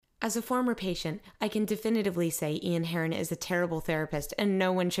As a former patient, I can definitively say Ian Heron is a terrible therapist and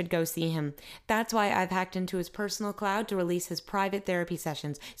no one should go see him. That's why I've hacked into his personal cloud to release his private therapy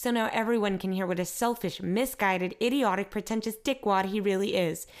sessions, so now everyone can hear what a selfish, misguided, idiotic, pretentious dickwad he really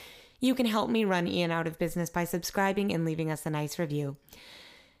is. You can help me run Ian out of business by subscribing and leaving us a nice review.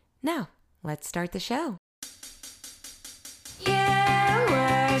 Now, let's start the show. You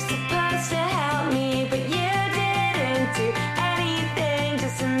were supposed to help me, but you didn't do anything.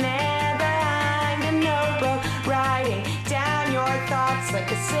 Just a man behind a notebook, writing down your thoughts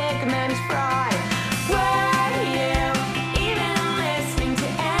like a Sigmund Freud. Were you even listening to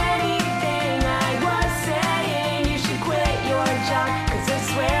anything I was saying? You should quit your job, 'cause I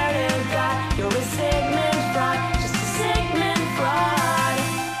swear to God, you're a Sigmund Freud, just a Sigmund Freud.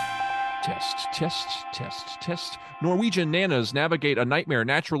 Test. Norwegian nanas navigate a nightmare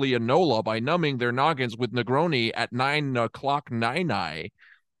naturally in NOLA by numbing their noggins with Negroni at 9 o'clock nine.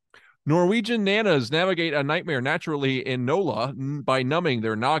 Norwegian nanas navigate a nightmare naturally in NOLA by numbing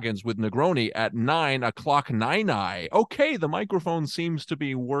their noggins with Negroni at 9 o'clock nine. Okay, the microphone seems to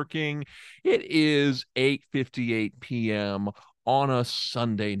be working. It is 8:58 p.m. on a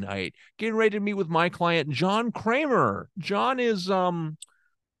Sunday night. Getting ready to meet with my client, John Kramer. John is,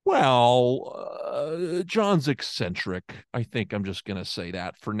 John's eccentric. I think I'm just going to say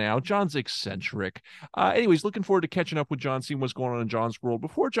that for now. John's eccentric. Anyways, looking forward to catching up with John, seeing what's going on in John's world.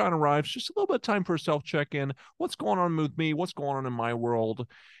 Before John arrives, just a little bit of time for a self-check-in. What's going on with me? What's going on in my world?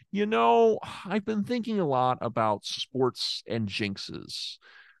 You know, I've been thinking a lot about sports and jinxes.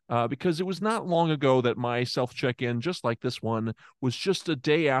 Because it was not long ago that my self-check-in, just like this one, was just a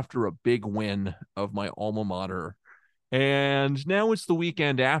day after a big win of my alma mater. And now it's the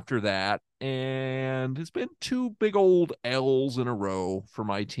weekend after that, and it's been two big old L's in a row for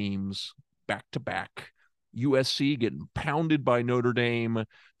my teams back to back. USC getting pounded by Notre Dame,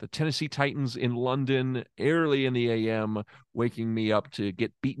 the Tennessee Titans in London early in the AM, waking me up to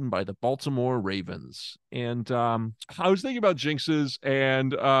get beaten by the Baltimore Ravens. And I was thinking about jinxes,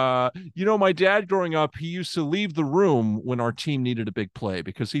 and my dad growing up, he used to leave the room when our team needed a big play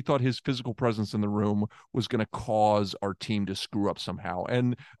because he thought his physical presence in the room was going to cause our team to screw up somehow.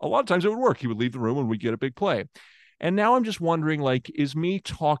 And a lot of times it would work. He would leave the room and we'd get a big play. And now I'm just wondering, like, is me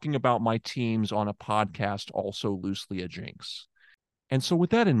talking about my teams on a podcast also loosely a jinx? And so with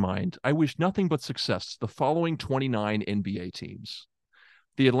that in mind, I wish nothing but success to the following 29 NBA teams: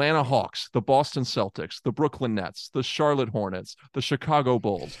 the Atlanta Hawks, the Boston Celtics, the Brooklyn Nets, the Charlotte Hornets, the Chicago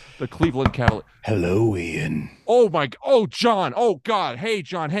Bulls, the Cleveland Cavaliers. Hello, Ian. Oh, John. Oh, God. Hey,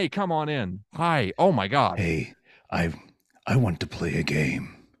 John. Hey, come on in. Hi. Oh, my God. Hey, I want to play a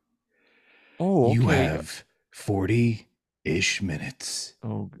game. Oh, okay. You have 40-ish minutes.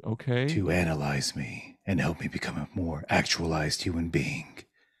 Oh, okay. To analyze me and help me become a more actualized human being.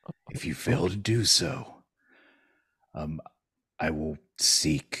 If you fail to do so, I will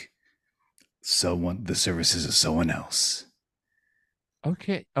seek the services of someone else.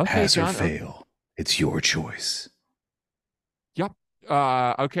 Okay, Pass John. or fail. It's your choice. Yep.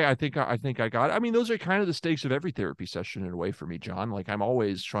 Okay, I think I got it. I mean, those are kind of the stakes of every therapy session in a way for me, John. Like, I'm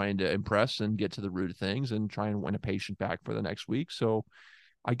always trying to impress and get to the root of things and try and win a patient back for the next week. So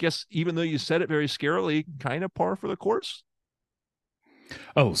I guess even though you said it very scarily, kind of par for the course.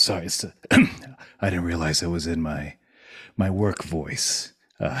 Oh, sorry. I didn't realize I was in my work voice.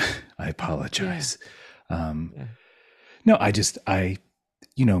 I apologize. Yeah. No,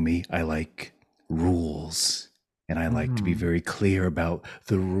 you know me, I like rules. And I like to be very clear about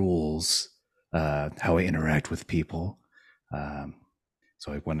the rules, how I interact with people.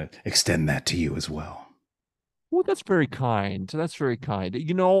 So I want to extend that to you as well. Well, that's very kind. That's very kind.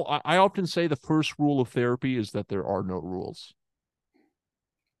 You know, I often say the first rule of therapy is that there are no rules.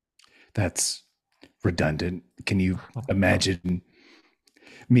 That's redundant. Can you imagine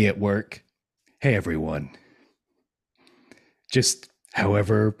me at work? Hey, everyone. Just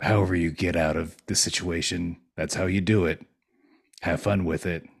however you get out of the situation, that's how you do it. Have fun with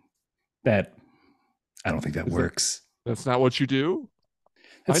it. I don't think that works. That's not what you do?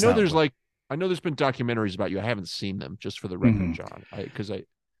 I know there's been documentaries about you. I haven't seen them, just for the record, John.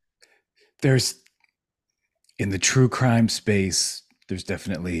 There's, in the true crime space, there's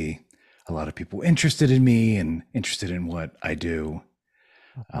definitely a lot of people interested in me and interested in what I do.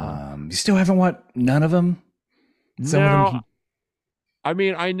 You still haven't watched none of them? No. I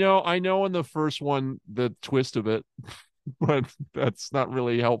mean, I know in the first one, the twist of it, but that's not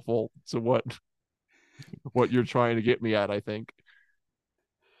really helpful to what you're trying to get me at, I think.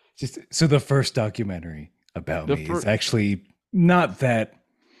 So the first documentary about me is actually not that,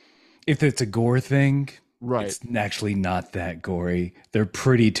 if it's a gore thing, Right. It's actually not that gory. They're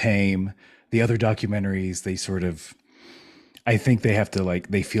pretty tame. The other documentaries, they sort of, I think they have to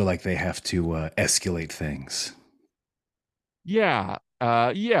they feel like they have to escalate things. Yeah.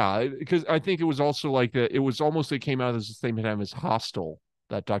 Yeah, because I think it was also like it was almost, it came out as the same time as Hostel,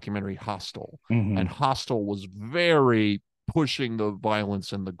 that documentary Hostel. And Hmm. Hostel was very pushing the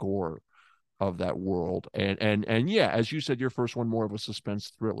violence and the gore of that world. And yeah, as you said, your first one more of a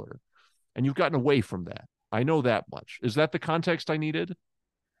suspense thriller. And you've gotten away from that. I know that much. Is that the context I needed?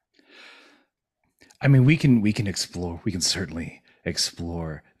 I mean, we can explore. We can certainly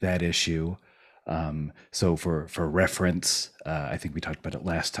explore that issue. So for reference, I think we talked about it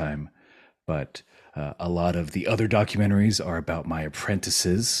last time, but a lot of the other documentaries are about my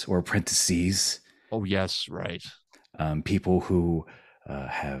apprentices or apprentices, Oh, yes, right. people who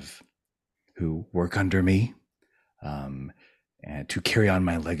have who work under me, um, and to carry on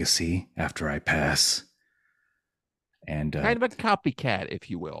my legacy after I pass. And Kind of a copycat, if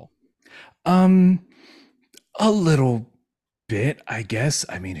you will. um, a little bit, I guess.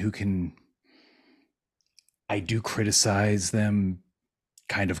 I mean, who can? I do criticize them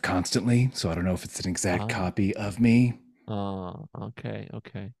kind of constantly, so I don't know if it's an exact Ah, copy of me. okay,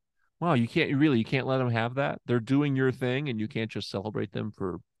 okay. Wow, you can't let them have that. They're doing your thing, and you can't just celebrate them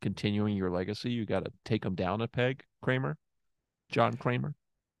for continuing your legacy. You got to take them down a peg, Kramer, John Kramer.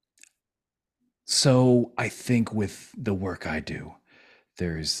 So I think with the work I do,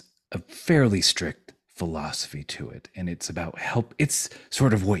 there's a fairly strict philosophy to it, and it's about help. It's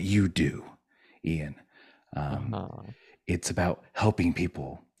sort of what you do, Ian. Um, Uh-huh. it's about helping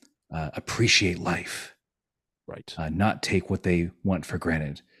people appreciate life, Right. not take what they want for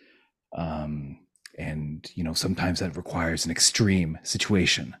granted. Um, and sometimes that requires an extreme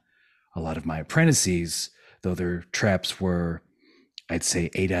situation. A lot of my apprentices, though their traps were, I'd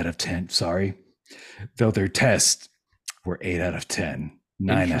say 8 out of 10. Sorry, though their tests were 8 out of 10,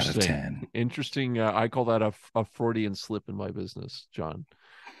 9 out of Interesting. 10. Interesting. I call that a Freudian slip in my business, John,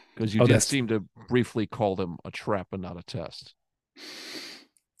 because you Oh, did that's seem to briefly call them a trap and not a test.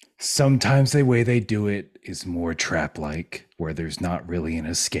 sometimes the way they do it is more trap like, where there's not really an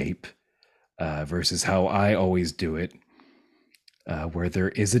escape, versus how I always do it, where there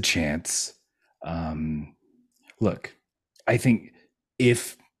is a chance. Um, Look, I think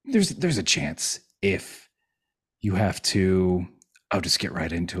if there's a chance, if you have to, I'll just get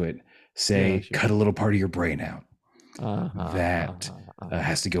right into it. Yeah, Say, sure. cut a little part of your brain out. Uh-huh, That uh-huh, uh-huh.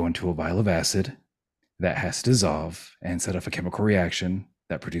 has to go into a vial of acid. That has to dissolve and set off a chemical reaction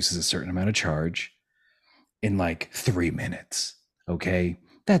that produces a certain amount of charge in like 3 minutes. Okay,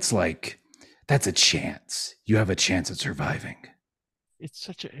 that's a chance. You have a chance at surviving. It's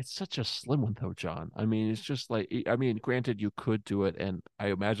such a slim one though, John. I mean, it's just like, I mean, granted you could do it, and I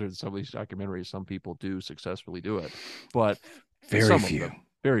imagine some of these documentaries some people do successfully do it, but Very some of few, them,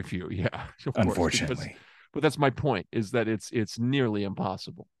 very few, yeah, of course, because unfortunately. but that's my point, is that it's nearly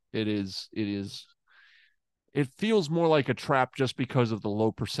impossible. It feels more like a trap just because of the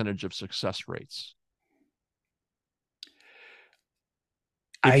low percentage of success rates.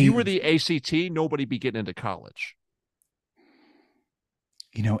 If you were I, the ACT, nobody be getting into college.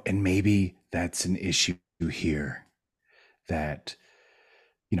 and maybe that's an issue here that,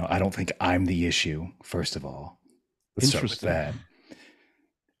 I don't think I'm the issue, first of all. Let's start with Interesting. that.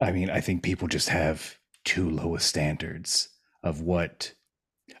 I mean, I think people just have too low a standards of what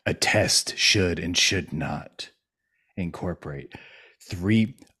a test should and should not incorporate.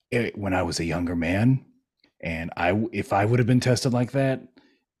 When I was a younger man, and if I would have been tested like that,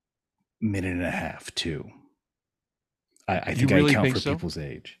 minute and a half, two. I You think I really account think for so? people's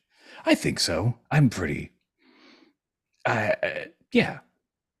age. I think so. I'm pretty. Yeah,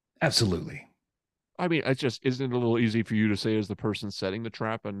 absolutely. I mean, it's just, isn't it a little easy for you to say as the person setting the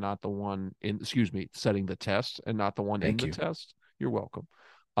trap and not the one in, excuse me, setting the test and not the one in Thank the you. test? You're welcome.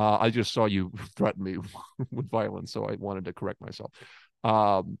 I just saw you threaten me with violence, so I wanted to correct myself.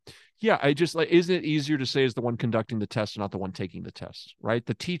 Um, yeah, I just like, isn't it easier to say as the one conducting the test and not the one taking the test, right?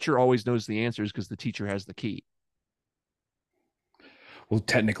 The teacher always knows the answers because the teacher has the key. Well,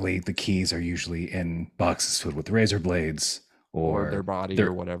 technically, the keys are usually in boxes filled with razor blades, Or their or body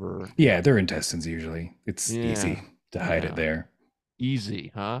or they're whatever. yeah, their intestines usually. It's Yeah, easy to hide it yeah. there.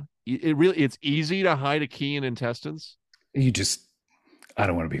 Easy, huh? It's easy to hide a key in intestines. You just I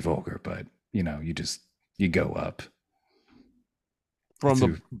don't want to be vulgar, but you go up From the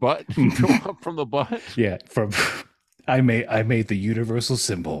through. butt? You go up from the butt? Yeah, from I made the universal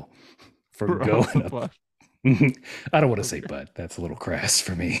symbol for From the going up. butt. I don't want to say Okay. but. That's a little crass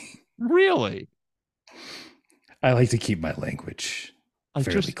for me. Really? I like to keep my language I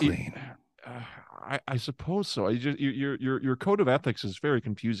fairly just clean. I suppose so. Your code of ethics is very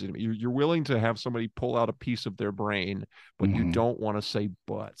confusing to me. You're willing to have somebody pull out a piece of their brain, but you Mhm. don't want to say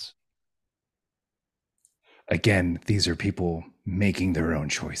but. Again, these are people making their own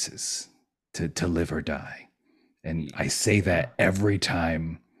choices to live or die. And I say Yeah. that every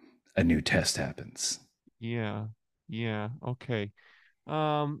time a new test happens. Yeah. Yeah. Okay.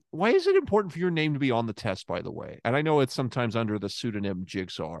 Why is it important for your name to be on the test, by the way? And I know it's sometimes under the pseudonym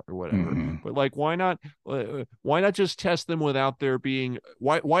Jigsaw or whatever, Hmm. but like, why not just test them without there being,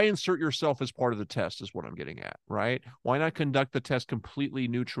 why insert yourself as part of the test is what I'm getting at, right? Why not conduct the test completely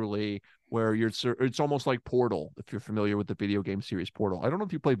neutrally where it's almost like Portal, if you're familiar with the video game series Portal. I don't know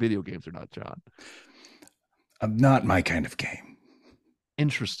if you play video games or not, John. Not my kind of game.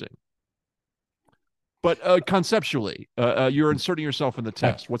 Interesting. But conceptually, you're inserting yourself in the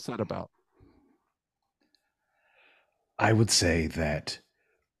I, test. What's that about? I would say that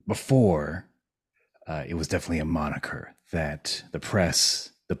before, it was definitely a moniker that the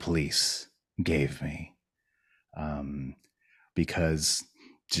press, the police gave me. Um, because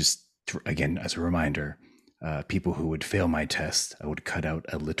just again, as a reminder, people who would fail my test, I would cut out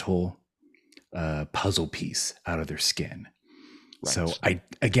a little puzzle piece out of their skin. So Right.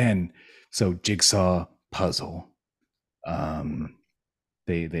 so jigsaw puzzle. Sure. Um,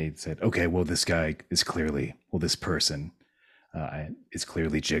 they said, okay, well, this guy is clearly, well, this person is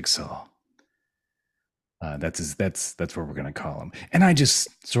clearly Jigsaw. That's what we're gonna call him. And I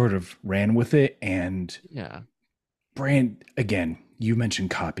just sort of ran with it. And Yeah. brand again, you mentioned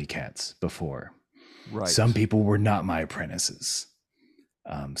copycats before. Some Right. people were not my apprentices.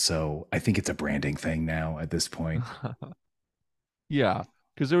 So I think it's a branding thing now at this point. Yeah,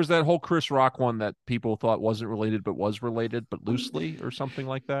 because there was that whole Chris Rock one that people thought wasn't related but was related, but loosely or something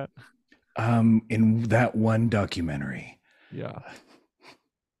like that. In that one documentary, Yeah.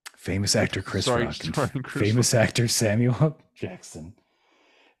 famous actor Chris Sorry, Rock and starring Chris famous Rock. actor Samuel Jackson.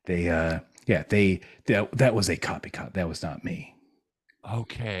 They yeah, that was a copycat. That was not me.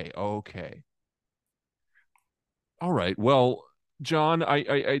 Okay. Okay. All right. Well, John,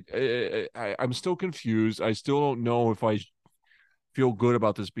 I'm still confused. I still don't know if I feel good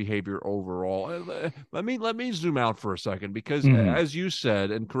about this behavior overall. Let me zoom out for a second because, Mhm. as you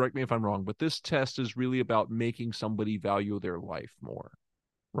said, and correct me if I'm wrong, but this test is really about making somebody value their life more,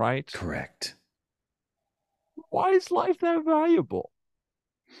 right? Correct. Why is life that valuable,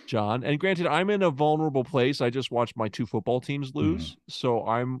 John? And granted, I'm in a vulnerable place. I just watched my two football teams Mhm. lose, so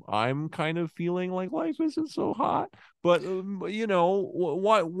I'm kind of feeling like life isn't so hot. But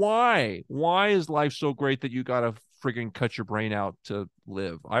why is life so great that you gotta frigging cut your brain out to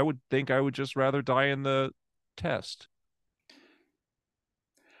live? I would think I would just rather die in the test.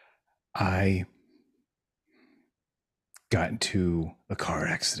 I got into a car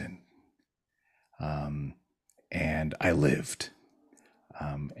accident, um, and I lived.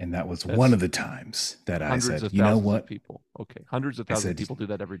 And that was one That's of the times that I hundreds said, of you know thousands of what? people. Okay, hundreds of I thousands of said people do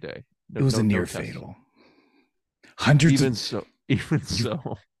that every day. it No, was a no, no near tests. fatal. Hundreds Even of so, even you,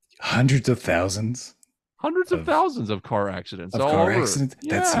 so, hundreds of thousands hundreds of of thousands of car accidents of all car over. accidents.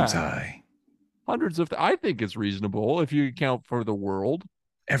 That seems Yeah, high. I think it's reasonable if you account for the world.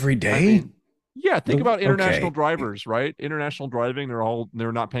 Every I day. mean, yeah, think about international Okay, drivers, right? International driving,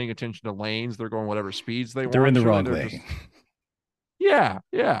 they're not paying attention to lanes, they're going whatever speeds they they're in want the to, and wrong they're lane. just yeah,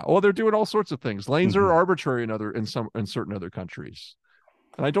 yeah. Well, they're doing all sorts of things. Lanes are Mhm. arbitrary in certain other countries.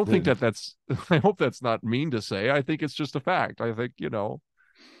 And I don't think The that's I hope that's not mean to say. I think it's just a fact. I think,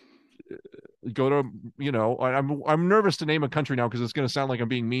 go to, I'm nervous to name a country now because it's going to sound like I'm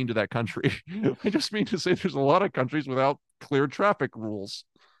being mean to that country. I just mean to say there's a lot of countries without clear traffic rules.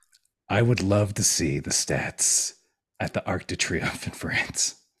 I would love to see the stats at the Arc de Triomphe in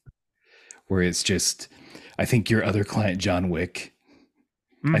France, where it's just, I think your other client, John Wick,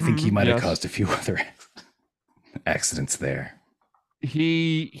 I think he might have Yes. caused a few other accidents there.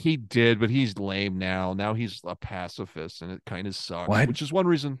 He did, but he's lame now. Now he's a pacifist, and it kind of sucks. What? Which is one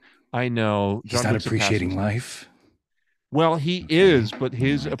reason I know He's John not Wick's a appreciating pacifist. life? Well, he Okay, is, but let me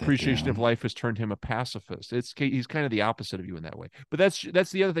his write that appreciation of down. life has turned him a pacifist. He's kind of the opposite of you in that way. But that's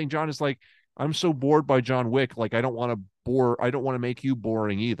the other thing. John is like, I'm so bored by John Wick. Like, I don't want to make you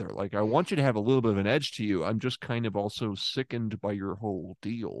boring either. Like, I want you to have a little bit of an edge to you. I'm just kind of also sickened by your whole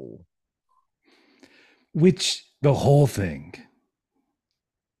deal. Which, the whole thing.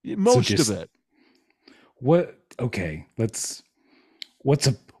 So Most of just it. what? Okay, what's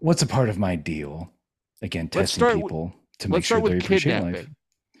a part of my deal? Again, Let's testing start. people to make Let's start sure with they appreciate life. kidnapping.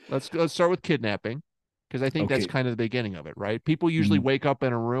 Let's start with kidnapping because I think that's Okay. kind of the beginning of it, right? People usually mm, wake up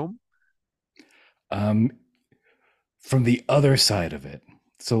in a room. Um, from the other side of it.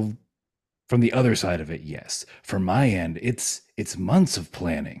 So From the other side of it, yes. From my end, it's months of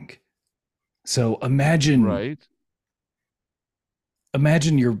planning. So Right.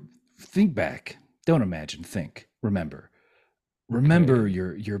 imagine your think back. Don't imagine, think. Remember Okay.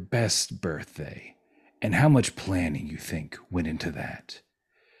 your best birthday and how much planning you think went into that.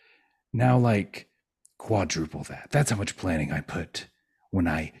 Now, like, quadruple that. That's how much planning I put when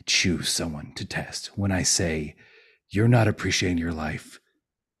I choose someone to test. When I say, you're not appreciating your life,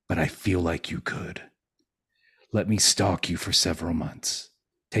 but I feel like you could. Let me stalk you for several months.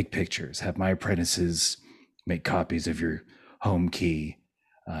 Take pictures, have my apprentices make copies of your home key,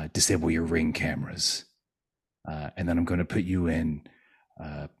 disable your ring cameras. And then I'm going to put you in,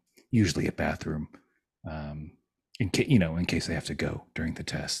 usually a bathroom, in case they have to go during the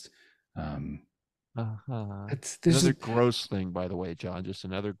test. Uh-huh. There's Another gross thing, by the way, John, just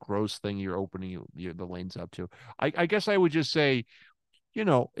another gross thing you're opening the lanes up to. I guess I would just say,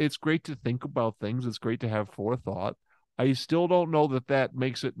 it's great to think about things. It's great to have forethought. I still don't know that that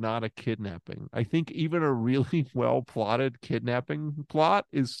makes it not a kidnapping. I think even a really well plotted kidnapping plot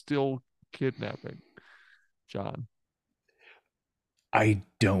is still kidnapping, John. I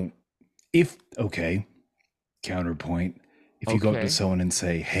don't. If okay, counterpoint. If you go up to Okay. someone and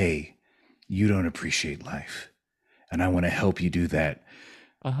say, "Hey, you don't appreciate life, and I want to help you do that.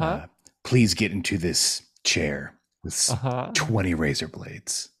 Uh-huh. Uh, please get into this chair with Uh-huh. 20 razor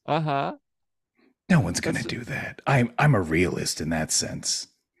blades." Uh-huh. No one's going to That's do that. I'm a realist in that sense.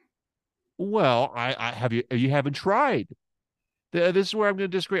 well, I have you haven't tried. This is where I'm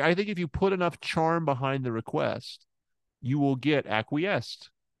going to disagree. I think if you put enough charm behind the request, you will get acquiesced.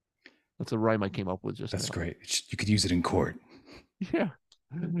 That's a rhyme I came up with just That's now. great. You could use it in court. Yeah.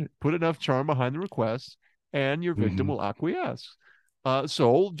 Put enough charm behind the request, and your victim Mm-hmm. will acquiesce.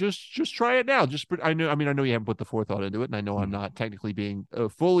 So just try it now. I know you haven't put the forethought into it, and I know I'm Mm-hmm. not technically being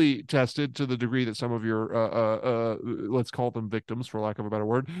fully tested to the degree that some of your let's call them victims, for lack of a better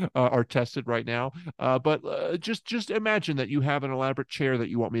word, are tested right now. But just imagine that you have an elaborate chair that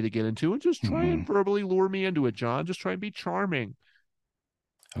you want me to get into, and just try Mm-hmm. and verbally lure me into it, John. Just try and be charming.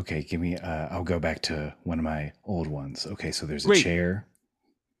 Okay, give me. I'll go back to one of my old ones. Okay, so there's a Great, chair.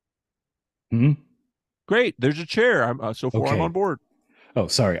 Hmm. great. There's a chair. I'm so far I'm on Okay. board. Oh,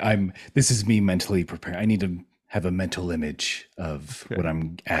 sorry. This is me mentally preparing. I need to have a mental image of what Okay,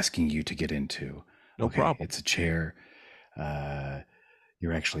 I'm asking you to get into. no Okay, problem. it's a chair. Uh,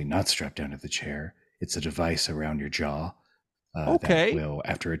 you're actually not strapped down to the chair. It's a device around your jaw that Okay. will,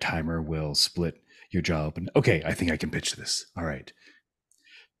 after a timer, will split your jaw open. Okay, I think I can pitch this. All right.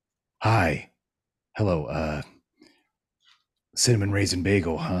 Hi. Hello. Cinnamon raisin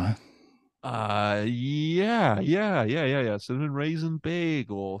bagel, huh? Yeah. Cinnamon raisin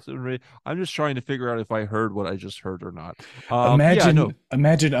bagel. I'm just trying to figure out if I heard what I just heard or not. Yeah, no,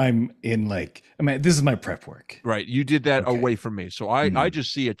 Imagine I'm in like. I mean, this is my prep work. right. You did that Okay. away from me. So I Mhm.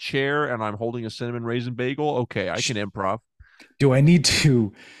 just see a chair and I'm holding a cinnamon raisin bagel. Okay, I can improv. Do I need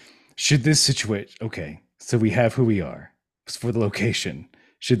to? Should this situation? Okay, so we have who we are for the location.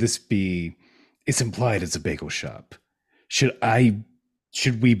 Should this be? It's implied it's a bagel shop. Should I?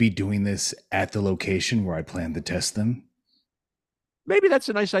 Should we be doing this at the location where I plan to test them? Maybe that's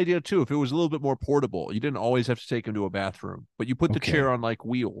a nice idea too. If it was a little bit more portable, you didn't always have to take him to a bathroom, but you put the chair Okay. on like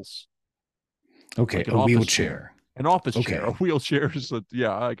wheels, Okay. like an A office chair. wheelchair. An office chair. A Okay. wheelchair is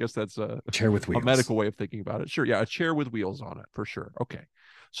yeah, I guess that's Chair with a wheels. medical way of thinking about it. Sure, yeah, a chair with wheels on it for sure. Okay,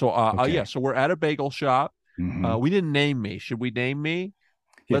 so yeah, Okay. so we're at a bagel shop. Mm-hmm. We didn't name me. Should we name me?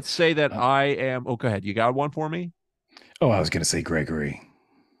 Yeah. Let's say that Uh, I am. Oh, go ahead. You got one for me? oh, I was gonna say Gregory.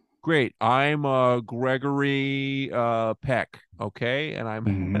 Great. I'm Gregory Peck. Okay, and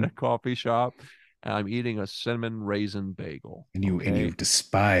I'm at a Mm-hmm. coffee shop, and I'm eating a cinnamon raisin bagel. And you Okay,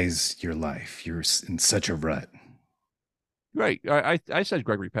 despise your life. You're in such a rut. great. I said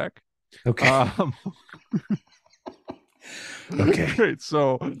Gregory Peck. Okay. Um, Okay. great.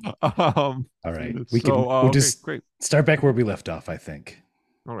 So, um, All right. We'll okay, just great. start back where we left off, I think.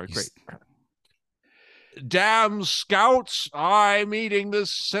 All right, You great. Damn scouts, I'm eating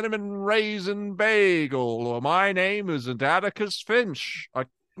this cinnamon raisin bagel. My name is Atticus Finch, a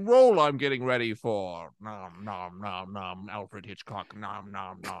role I'm getting ready for. Nom, nom, nom, nom. Alfred Hitchcock. Nom,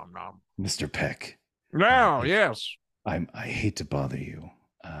 nom, nom, nom. Mr. Peck, Now, if yes. I hate to bother you,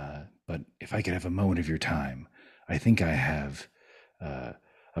 but if I could have a moment of your time, I think I have uh,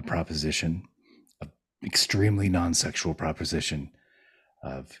 a proposition, a extremely non-sexual proposition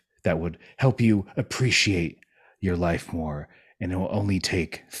of that would help you appreciate your life more, and it will only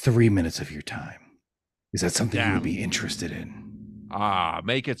take 3 minutes of your time. Is that something you would Damn. be interested in?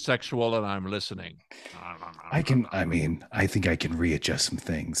 Make it sexual and I'm listening. I think I can readjust some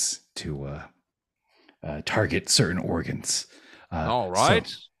things to target certain organs. Uh, All so,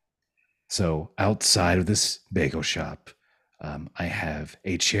 right. so outside of this bagel shop, I have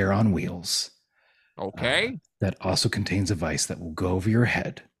a chair on wheels Okay. that also contains a vice that will go over your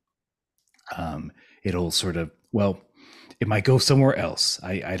head. It'll sort of, well, it might go somewhere else.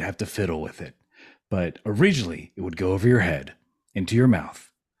 I'd have to fiddle with it. But originally, it would go over your head into your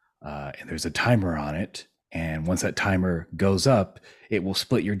mouth. And there's a timer on it. And once that timer goes up, it will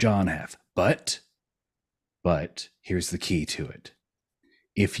split your jaw in half. But here's the key to it.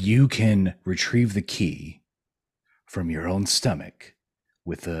 If you can retrieve the key from your own stomach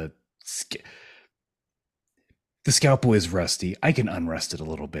with the scalpel is rusty. I can unrust it a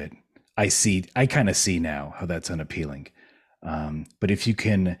little bit. I kind of see now how that's unappealing. But if you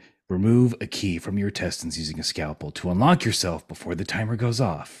can remove a key from your intestines using a scalpel to unlock yourself before the timer goes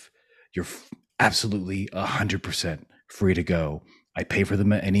off, you're absolutely 100% free to go. I pay for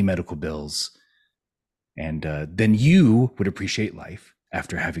any medical bills. And then you would appreciate life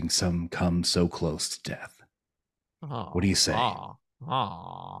after having come so close to death. What do you say?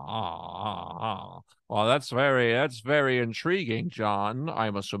 Well, that's very intriguing, John.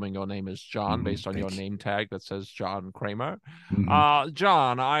 I'm assuming your name is John based on your name tag that says John Kramer.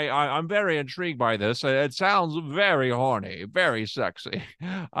 John, I'm very intrigued by this. It sounds very horny, very sexy.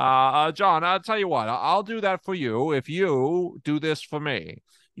 John, I'll tell you what, I'll do that for you if you do this for me.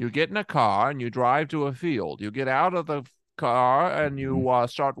 You get in a car and you drive to a field. You get out of the car and you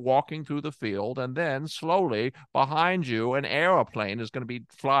start walking through the field, and then slowly behind you an airplane is going to be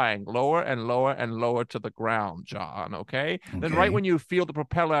flying lower and lower and lower to the ground, John. Okay? Then right when you feel the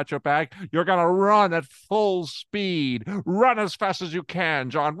propeller at your back, you're going to run at full speed. Run as fast as you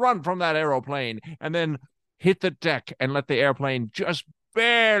can, John. Run from that airplane and then hit the deck and let the airplane just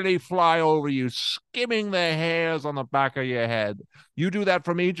barely fly over you, skimming the hairs on the back of your head. You do that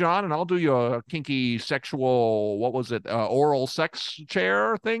for me, John, and I'll do your kinky sexual, what was it, oral sex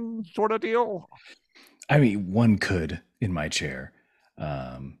chair thing sort of deal. I mean, one could in my chair.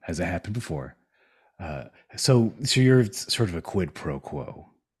 Has it happened before? So you're sort of a quid pro quo.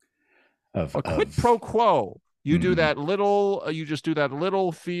 Quid pro quo. You do that little, you just do that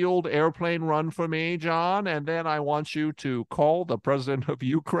little field airplane run for me, John, and then I want you to call the president of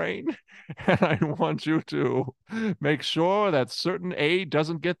Ukraine, and I want you to make sure that certain aid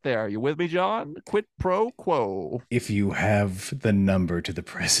doesn't get there. You with me, John? Quid pro quo. If you have the number to the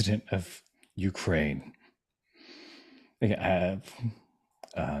president of Ukraine, then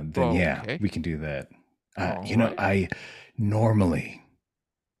yeah, we can do that. I normally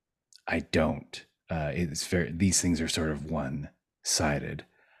I don't. It's very, these things are sort of one-sided.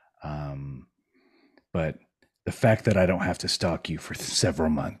 But the fact that I don't have to stalk you for several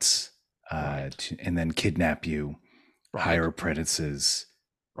months and then kidnap you, hire apprentices,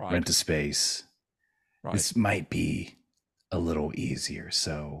 rent a space, this might be a little easier.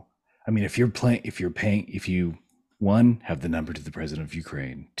 So, I mean, if you, one, have the number to the president of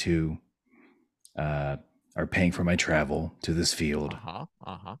Ukraine, two, are paying for my travel to this field,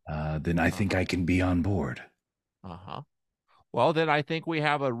 then I think I can be on board. Well, then I think we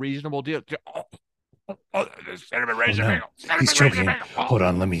have a reasonable deal. He's choking. Hold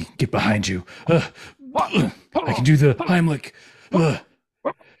on, let me get behind you. I can do the Heimlich.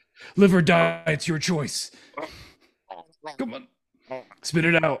 Live or die, it's your choice. Come on. Spit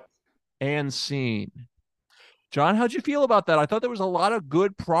it out. And scene. John, how'd you feel about that? I thought there was a lot of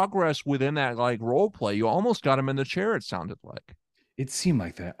good progress within that role play. You almost got him in the chair, it sounded like. It seemed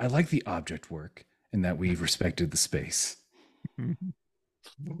like that. I like the object work and that we respected the space.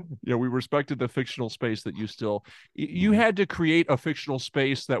 Yeah, we respected the fictional space that you had to create a fictional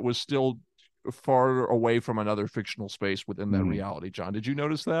space that was still far away from another fictional space within that reality, John. Did you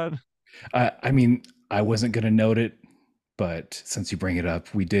notice that? I mean, I wasn't going to note it, but since you bring it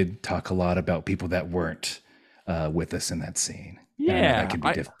up, we did talk a lot about people that weren't with us in that scene. Yeah, that can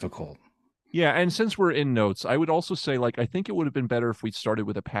be difficult. Yeah, and since we're in notes, I would also say, I think it would have been better if we started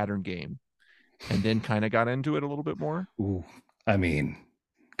with a pattern game and then kind of got into it a little bit more. Ooh, I mean,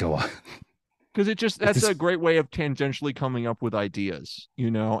 go on. Because that's a great way of tangentially coming up with ideas,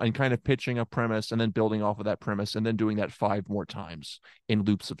 and kind of pitching a premise and then building off of that premise and then doing that 5 more times in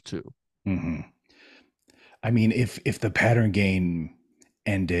loops of 2. Mm-hmm. I mean, if the pattern game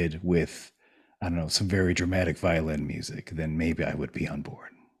ended with, I don't know, some very dramatic violin music, then maybe I would be on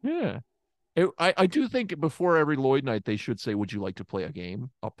board. Yeah. I do think before every Lloyd night, they should say, would you like to play a game?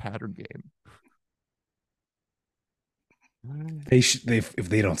 A pattern game. If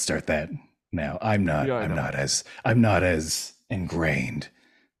they don't start that now, I'm not as ingrained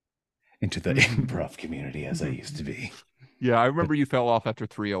into the improv community as I used to be. Yeah, I But remember you fell off after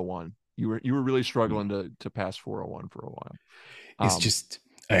 301. You were really struggling to pass 401 for a while. it's Um, just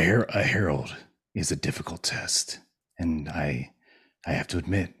a herald is a difficult test, and I have to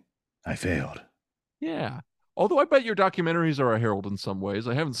admit I failed. yeah. Although I bet your documentaries are a herald in some ways.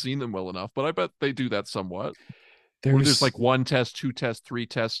 I haven't seen them well enough, but I bet they do that somewhat. Where there's There's like one test, two tests, three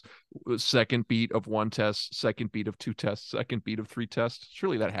tests, second beat of one test, second beat of two tests, second beat of three tests.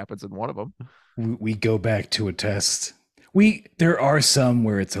 Surely that happens in one of them. we go back to a test. There are some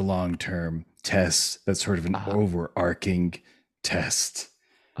where it's a long-term test that's sort of an Uh-huh. overarching test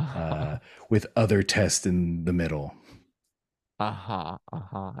with other tests in the middle. Uh-huh.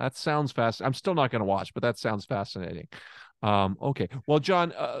 Uh-huh. That sounds fast. I'm still not going to watch, but that sounds fascinating. Okay. Well,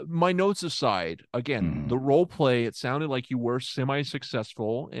 John, my notes aside, again, Mhm. the role play, it sounded like you were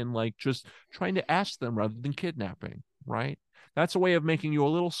semi-successful in like just trying to ask them rather than kidnapping, right? That's a way of making you a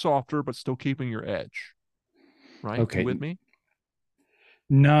little softer, but still keeping your edge, right? You with Okay, me?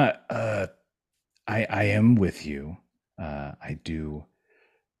 not I am with you. I do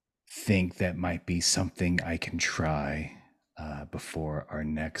think that might be something I can try before our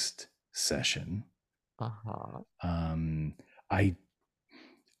next session. Uh-huh. Um, I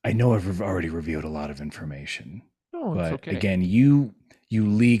I know I've already revealed a lot of information, No, it's but okay. again, you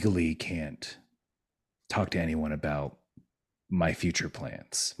legally can't talk to anyone about my future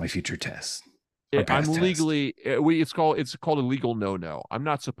plans, my future tests, or I'm past tests. legally, it's called a legal no-no. I'm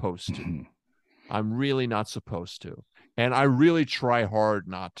not supposed to. Mhm. I'm really not supposed to. And I really try hard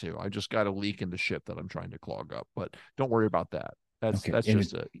not to. I just got a leak in the ship that I'm trying to clog up. But don't worry about that. Okay, That's and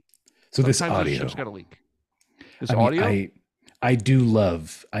just it. so this Sometimes a ship's audio. got a leak. This I mean, audio? I do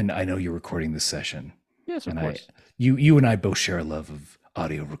love. I know you're recording this session, Yes, of and course. you and I both share a love of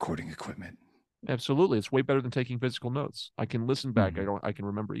audio recording equipment. Absolutely. It's way better than taking physical notes. I can listen back. Mhm. I can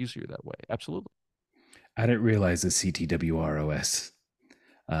remember easier that way. Absolutely. I didn't realize the CTWROS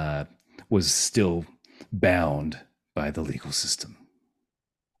uh, was still bound by the legal system.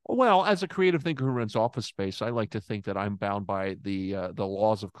 Well, as a creative thinker who runs Office Space, I like to think that I'm bound by the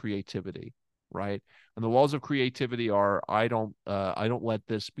laws of creativity, right? And the laws of creativity are I don't let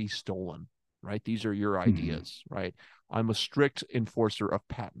this be stolen, right? These are your Mhm. ideas, right? I'm a strict enforcer of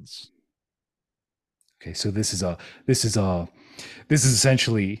patents. Okay, so this is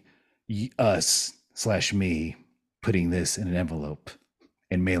essentially us slash me putting this in an envelope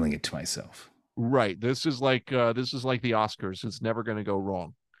and mailing it to myself. Right. This is like the Oscars. It's never going to go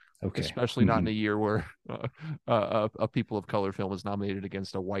wrong, Okay. especially not in Hmm. a year where a people of color film is nominated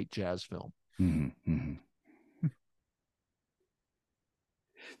against a white jazz film. Hmm. Hmm.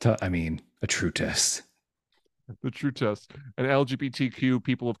 I mean, a true test. The true test. An LGBTQ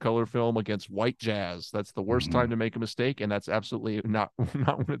people of color film against white jazz. That's the worst time Hmm. to make a mistake, and that's absolutely not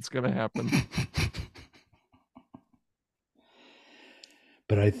not when it's going to happen.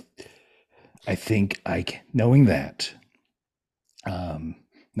 But I think knowing that, um,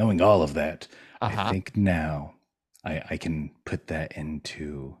 knowing all of that, Uh I huh. think now I can put that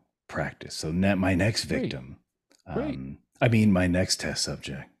into practice. So my next Great. victim, Great. I mean my next test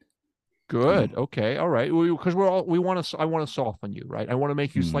subject. Good. Um, Okay. All right. Because we want to. I want to soften you, right? I want to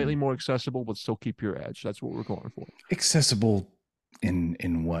make you slightly hmm, more accessible, but still keep your edge. That's what we're going for. accessible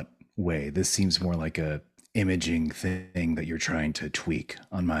in what way? This seems more like a imaging thing that you're trying to tweak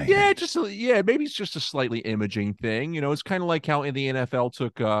on my Yeah, end. yeah, maybe it's just a slightly imaging thing. You know, it's kind of like how in the NFL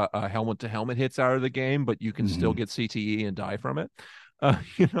took helmet to helmet hits out of the game, but you can still Hmm. get CTE and die from it.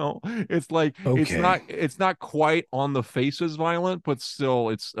 It's like Okay. it's not quite on the face as violent, but still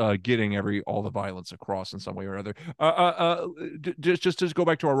it's getting all the violence across in some way or other. Just to go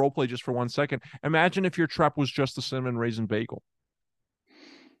back to our role play just for 1 second. Imagine if your trap was just the cinnamon raisin bagel,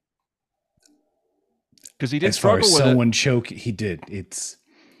 because he did As far as struggle with it. someone choke, he did.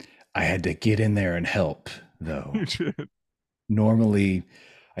 I had to get in there and help, though. Normally,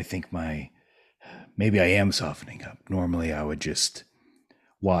 I think maybe I am softening up. Normally, I would just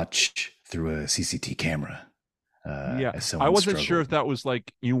watch through a CCT camera Yeah, as I someone wasn't sure if struggled. that was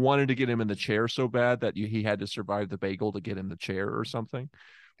like you wanted to get him in the chair so bad that he had to survive the bagel to get in the chair or something,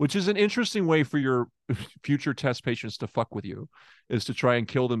 which is an interesting way for your future test patients to fuck with you, is to try and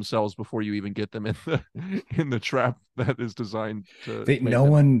kill themselves before you even get them in the in the trap that is designed to make No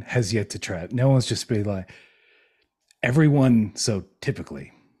them. one has yet to try. No one's just been like everyone. So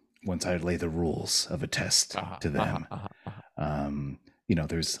typically, once I lay the rules of a test Uh-huh, to uh-huh, them, uh-huh, uh-huh.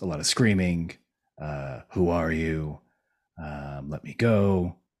 there's a lot of screaming. Who are you? Let me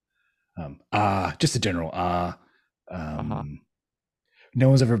go. Just a general ah. Uh-huh. Um, no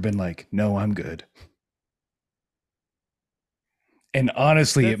one's ever been like, no, I'm good. And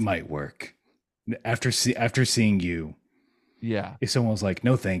honestly, it That's might work. After seeing you, yeah. if someone was like,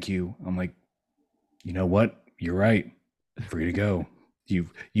 "No, thank you," I'm like, you know what? You're right. Free to go.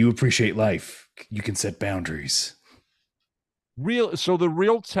 You appreciate life. You can set boundaries. So the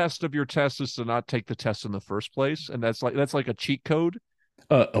real test of your test is to not take the test in the first place, and that's like a cheat code.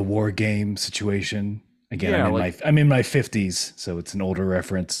 A war game situation. Again, Yeah, like I'm in my 50s, so it's an older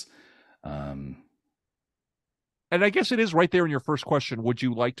reference. Um, and I guess it is right there in your first question. Would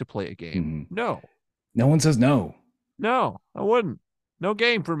you like to play a game? mhm. No. No one says no. No, I wouldn't. No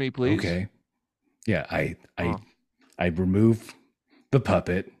game for me, please. Okay. Yeah, Oh, I remove the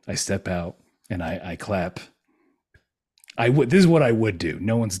puppet, I step out, and I clap. I would. This is what I would do.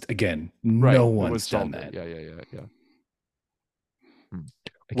 No one's again. right. No No one's one's done solved it. that. Yeah. Hmm.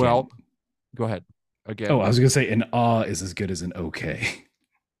 Again. Well, go ahead. Again, Oh, I what? was gonna say an ah is as good as an okay.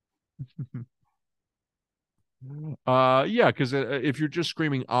 Yeah, because if you're just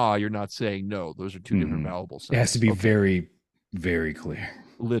screaming you're not saying no. Those are two different Mhm. vowel It has to sounds. be Okay. very, very clear.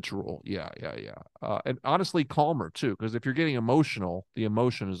 Literal. Yeah. And honestly, calmer too, because if you're getting emotional, the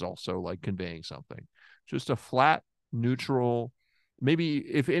emotion is also like conveying something. Just a flat, neutral, maybe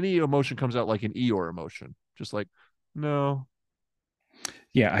if any emotion comes out like an Eeyore emotion, just like, no.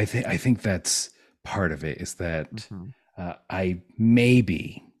 Yeah, I think that's part of it. Is that Hmm. I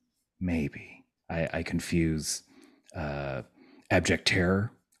maybe I confuse uh, abject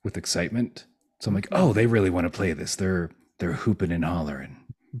terror with excitement. So I'm like, oh, Hmm. they really want to play this. They're hooping and hollering.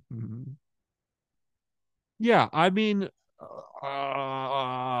 Yeah, I mean,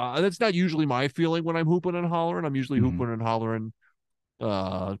 that's not usually my feeling when I'm hooping and hollering. I'm usually Mm-hmm. hooping and hollering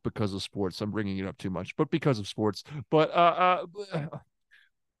because of sports. I'm bringing it up too much, but because of sports. But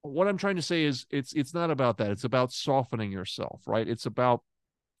what I'm trying to say is it's not about that. It's about softening yourself, right? It's about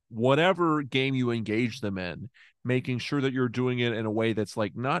whatever game you engage them in, making sure that you're doing it in a way that's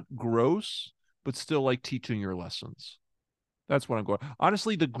like not gross, but still like teaching your lessons. That's what I'm going.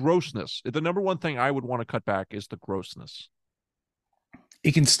 Honestly, the grossness, the number one thing I would want to cut back is the grossness.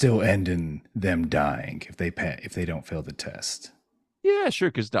 It can still end in them dying if they don't fail the test. Yeah, sure,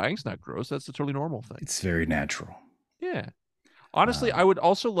 because dying's not gross. That's a totally normal thing. It's very natural. Yeah. Honestly, I Um, would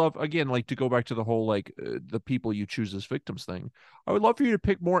also love, again, like to go back to the whole like the people you choose as victims thing. I would love for you to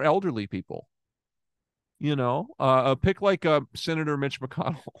pick more elderly people. Pick like Senator Mitch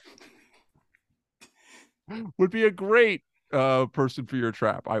McConnell would be a great person for your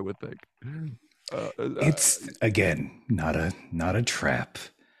trap, I would think. Uh, uh, it's again not a trap.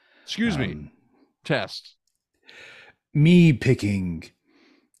 Excuse me, Um, test. Me picking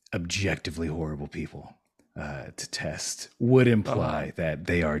objectively horrible people to test would Uh-huh. imply that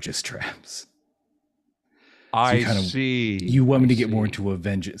they are just traps. So I see. you want I me to get more see. into a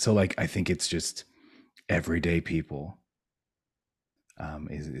vengeance. So like I think it's just everyday people.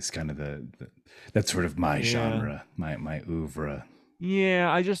 Is kind of that's sort of my Yeah. genre, my oeuvre.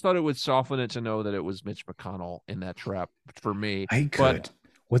 Yeah, I just thought it would soften it to know that it was Mitch McConnell in that trap for me. I But could.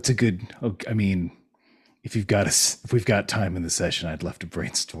 What's a good? Oh, I mean, if we've got time in the session, I'd love to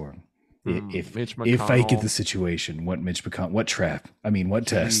brainstorm. Mitch If I get the McConnell, situation, what Mitch McConnell, what trap? I mean, what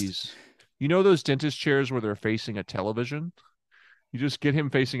test? jeez. You know those dentist chairs where they're facing a television? You just get him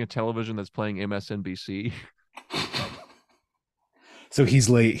facing a television that's playing MSNBC. So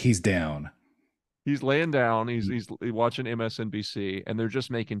he's down. He's laying down. He's He, he's watching MSNBC, and they're just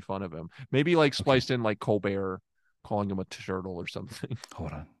making fun of him. Maybe like okay, spliced in like Colbert calling him a turtle or something.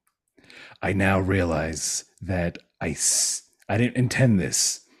 hold on. I now realize that I didn't intend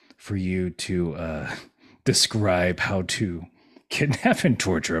this for you to describe how to kidnap and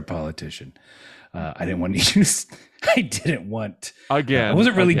torture a politician. I didn't want you to. I didn't want. I Again,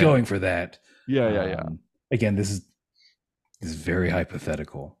 wasn't really going again. for that. Yeah. Again, this is very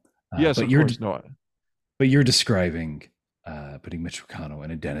hypothetical. Yes, But of course. No. you're describing putting Mitch McConnell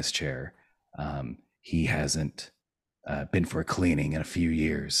in a dentist chair. He hasn't been for a cleaning in a few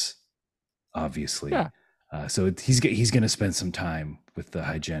years, obviously. Yeah. So he's going to spend some time with the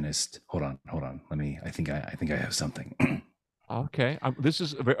hygienist. Hold on. I think I have something. Okay. This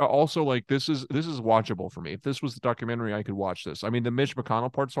is also like this is watchable for me. If this was the documentary, I could watch this. I mean, the Mitch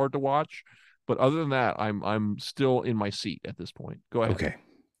McConnell part's hard to watch, but other than that, I'm still in my seat at this point. Go ahead. Okay.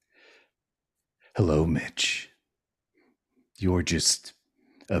 Hello, Mitch. You're just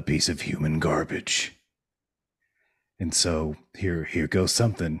a piece of human garbage. And so here goes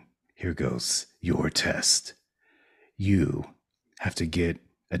something. Here goes your test. You have to get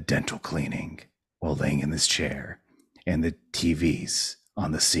a dental cleaning while laying in this chair and the TV's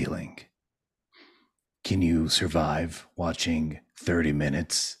on the ceiling. Can you survive watching 30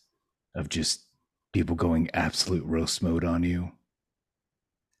 minutes of just people going absolute roast mode on you?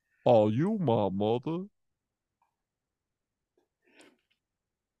 Are you my mother?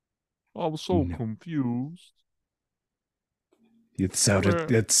 I'm so No, confused. it sounded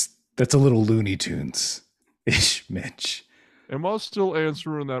Where that's a little Looney Tunes ish, Mitch. am I still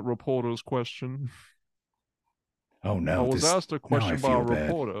answering that reporter's question? Oh I no, was this asked a now I question by a feel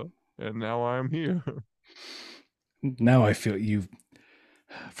bad. reporter, and now I am here. Now I feel you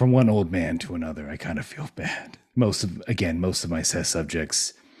from one old man to another. I kind of feel bad. Most of my test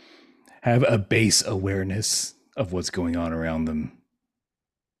subjects have a base awareness of what's going on around them.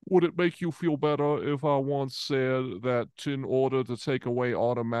 Would it make you feel better if I once said that in order to take away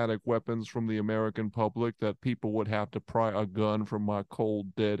automatic weapons from the American public, that people would have to pry a gun from my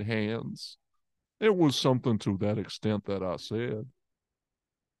cold, dead hands? It was something to that extent that I said.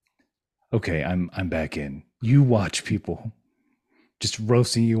 Okay, I'm back in. You watch people just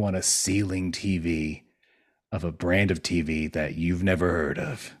roasting you on a ceiling TV of a brand of TV that you've never heard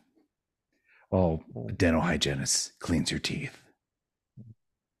of. Oh, a Oh, dental hygienist cleans your teeth.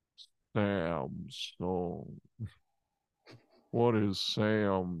 Samsung. What is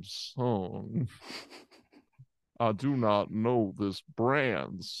Samsung? I do not know this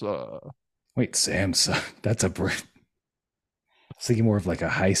brand, sir. Wait, Samsung. That's a brand. I was thinking more of like a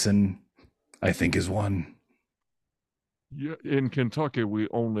Hyson, I think is one. Yeah, in Kentucky, we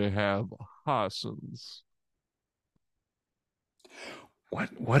only have Hisense. What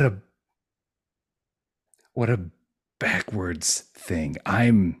what a backwards thing.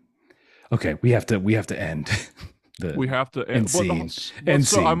 I'm okay, we have to end the We have to, end but scene. but End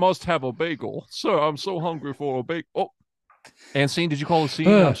sir, I scene. must have a bagel. Sir, I'm so hungry for a bagel. Oh, and scene? Did you call a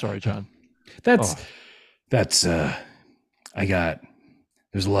scene? I'm Uh, sorry, John. that's Oh, that's I got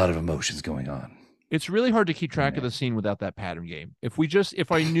there's a lot of emotions going on it's really hard to keep in track of the there. scene without that pattern game.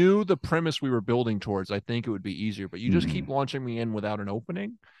 If I knew the premise we were building towards, I think it would be easier. But you just keep Mm. launching me in without an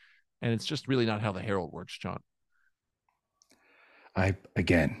opening, and it's just really not how the Herald works, John. I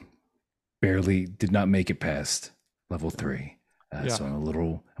again barely did not make it past level 3. Yeah. So I'm a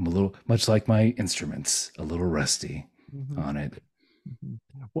little much like my instruments, a little rusty Mhm. on it. Mhm.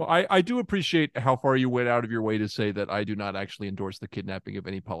 Well, I do appreciate how far you went out of your way to say that I do not actually endorse the kidnapping of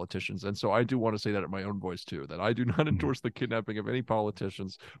any politicians. And so I do want to say that in my own voice too, that I do not Mhm. endorse the kidnapping of any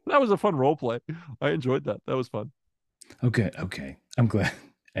politicians. But that was a fun role play. I enjoyed that. That was fun. Okay, okay. I'm glad.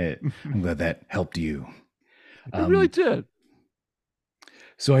 I'm glad that helped you. It really Um, did.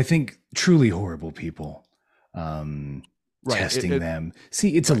 so I think truly horrible people, um, Right. testing them.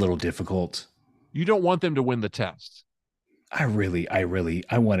 See, it's a Right. little difficult. You don't want them to win the test. I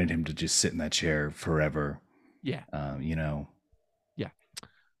wanted him to just sit in that chair forever. Yeah. You know, Yeah.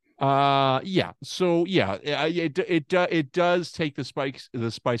 Yeah. So yeah, it does take the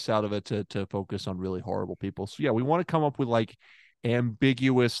spice out of it to focus on really horrible people. So yeah, we want to come up with like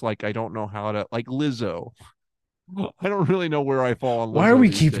ambiguous, like I don't know how to, like Lizzo. I don't really know where I fall on why are Lizzo we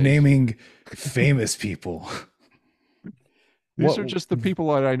these keep days. naming famous people? These What are just the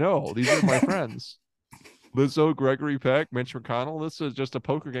people that I know. These are my friends. Lizzo, Gregory Peck, Mitch McConnell. This is just a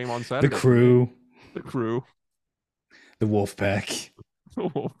poker game on the Saturday for me. crew, The crew. the wolf pack.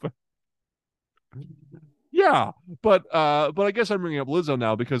 Yeah, but I guess I'm bringing up Lizzo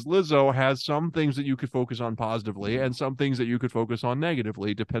now because Lizzo has some things that you could focus on positively and some things that you could focus on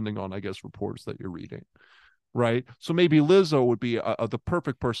negatively, depending on, I guess, reports that you're reading, right? So maybe Lizzo would be the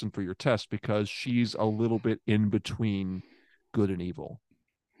perfect person for your test because she's a little bit in between good and evil.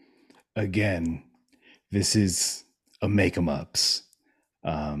 Again, this is a make 'em ups.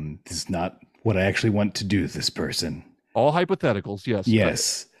 This is not what I actually want to do with this person. All hypotheticals, yes.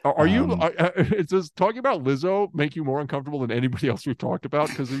 Yes. Are you? Does talking about Lizzo make you more uncomfortable than anybody else we've talked about?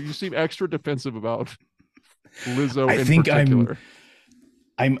 Because you seem extra defensive about I Lizzo in think particular.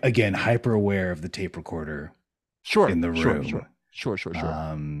 I'm again hyper aware of the tape recorder Sure, in the sure, room. sure, sure, sure, sure.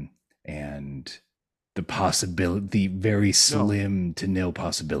 And the possibility, the very No, slim to nil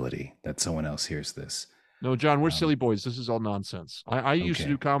possibility that someone else hears this. no, John, we're silly Um, boys. This is all nonsense. I used to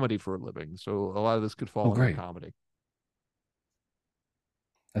do okay. comedy for a living, so a lot of this could Oh, fall under great. comedy.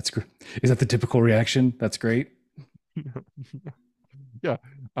 That's great. Is that the typical reaction? That's great. Yeah,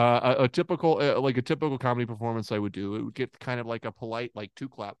 a typical like a typical comedy performance I would do. It would get kind of like a polite like two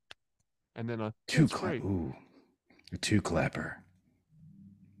clap, and then a Two that's clap. great, Ooh, a two clapper.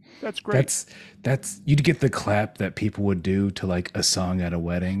 that's great. That's you'd get the clap that people would do to like a song at a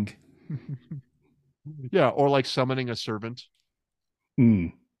wedding. Yeah, or like summoning a servant.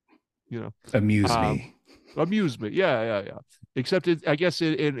 Mm, You know, amuse um, me. amusement. Yeah, yeah, yeah. Except I guess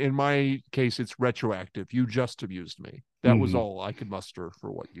in my case, it's retroactive. You just amused me. That was Mm. all I could muster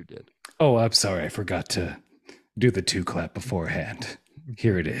for what you did. Oh, I'm sorry. I forgot to do the two clap beforehand.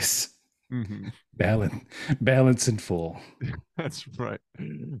 Here it is. Mm-hmm. Balance in full. That's right.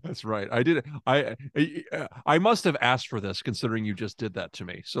 That's right. I did. I must have asked for this, considering you just did that to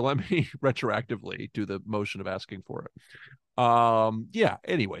me. So let me retroactively do the motion of asking for it. Yeah,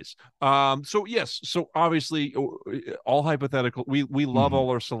 anyways, so yes, so obviously, all hypothetical, we love all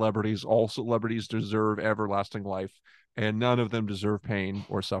our celebrities. All celebrities deserve everlasting life, and none of them deserve pain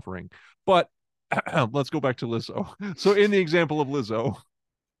or suffering. But let's go back to Lizzo. So in the example of Lizzo,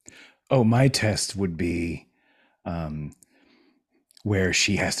 Oh, my test would be um, where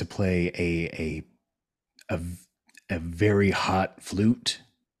she has to play a a very hot flute,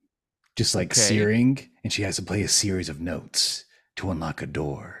 just like okay, searing, and she has to play a series of notes to unlock a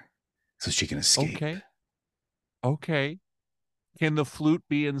door so she can escape. okay, okay, can the flute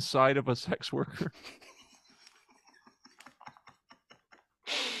be inside of a sex worker?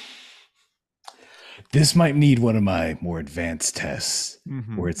 This might need one of my more advanced tests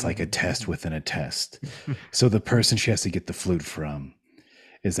Mm-hmm, where it's like a mm-hmm, test within a test. So the person she has to get the flute from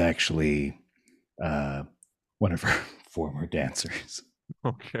is actually uh, one of her former dancers.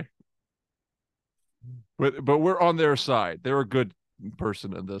 okay, but we're on their side. They're a good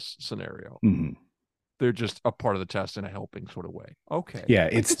person in this scenario. Mhm. They're just a part of the test in a helping sort of way. Okay. Yeah, I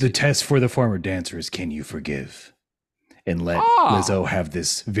it's could the see that. test for the former dancers. Can you forgive? And let Ah, Lizzo have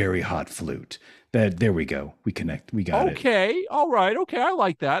this very hot flute. That there we go. We connect. We got it. okay. All right. Okay. I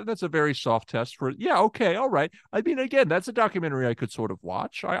like that. That's a very soft test for, yeah. Okay. All right. I mean, again, that's a documentary I could sort of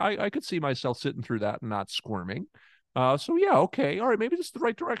watch. I could see myself sitting through that and not squirming. So yeah, okay. All right. Maybe this is the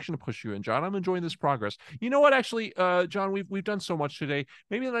right direction to push you in, John. I'm enjoying this progress. You know what, actually, John, we've done so much today.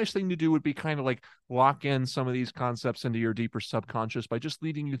 Maybe the nice thing to do would be kind of like lock in some of these concepts into your deeper subconscious by just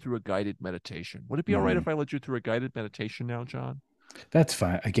leading you through a guided meditation. Would it be all right Mhm. if I led you through a guided meditation now, John? That's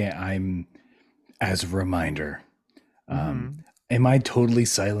fine. Again, I'm as a reminder. Um, Mm-hmm. am I totally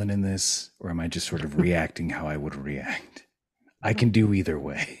silent in this, or am I just sort of reacting how I would react? I can do either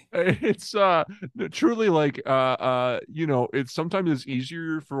way. It's truly like it's sometimes it's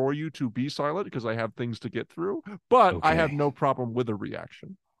easier for you to be silent because I have things to get through, but I have Okay. no problem with a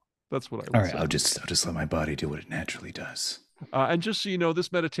reaction. That's what I All would right. say. I'll just let my body do what it naturally does. And just so you know,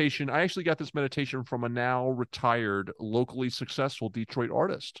 this meditation, I actually got this meditation from a now retired, locally successful Detroit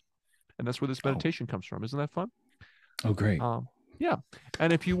artist. And that's where this Oh. meditation comes from. Isn't that fun? Oh, great. Yeah.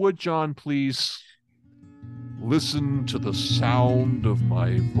 And if you would, John, please listen to the sound of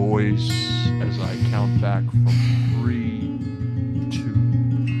my voice as I count back from 3, 2,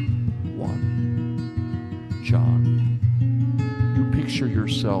 1. John, you picture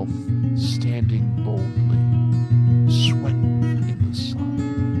yourself standing boldly, sweating in the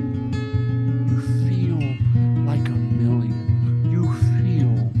sun. You feel like a million. You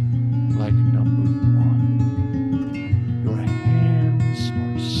feel like number one. Your hands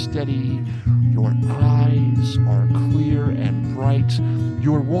are steady. Your eyes are clear and bright.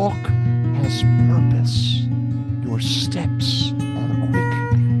 Your walk has purpose. Your steps are quick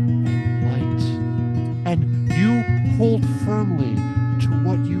and light. And you hold firmly to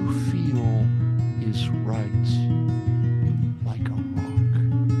what you feel is right, like a rock.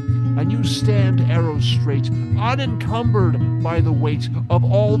 And you stand arrow straight, unencumbered by the weight of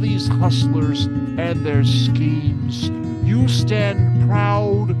all these hustlers and their schemes. You stand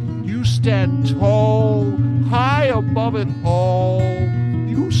proud. You stand tall, high above it all.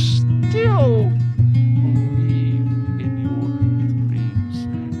 You still believe in your dreams.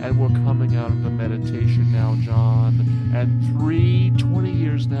 And we're coming out of the meditation now, John. And 3, 20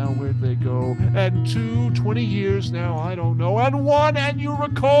 years now, where'd they go? And 2, 20 years now, I don't know. And 1, and you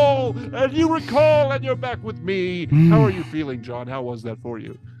recall, and you recall, and you're back with me. How are you feeling, John? How was that for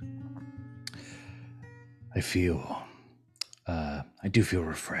you? I feel. I do feel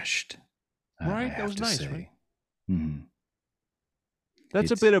refreshed. I Right? That have was to nice, right? say. Mhm.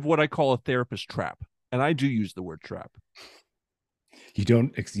 That's a It's bit of what I call a therapist trap. And I do use the word trap. you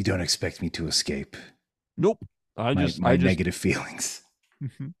don't expect me to escape Nope. my negative feelings.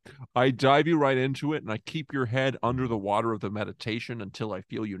 I dive you right into it and I keep your head under the water of the meditation until I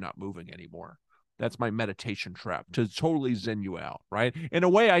feel you not moving anymore. That's my meditation trap to totally zen you out, right? In a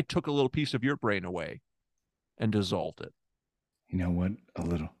way, I took a little piece of your brain away and dissolved it. You know what? A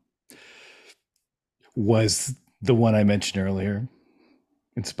little was the one I mentioned earlier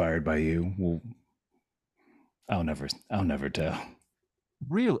inspired by you. Well, I'll never tell.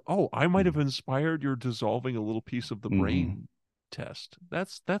 Really? Oh, I might have Mm-hmm. inspired your dissolving a little piece of the Mm-hmm. brain test.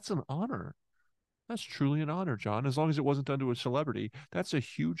 That's an honor. That's truly an honor, John. As long as it wasn't done to a celebrity, that's a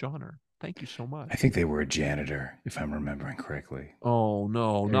huge honor. Thank you so much. I think they were a janitor, if I'm remembering correctly. Oh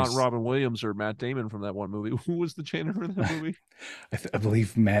no, There's... not Robin Williams or Matt Damon from that one movie. Who was the janitor in that movie? I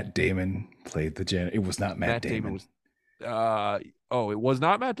believe Matt Damon played the janitor. It was not Matt Damon. Was. It was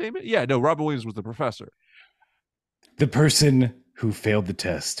not Matt Damon. Yeah, no, Robin Williams was the professor. The person who failed the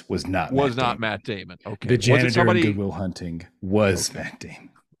test was not Matt Damon. Okay. The janitor in Good Will Hunting was Matt Damon.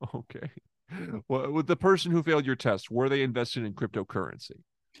 Okay. Well, with the person who failed your test, were they invested in cryptocurrency?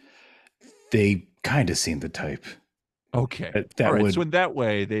 They kind of seemed the type. Okay. All right. So in that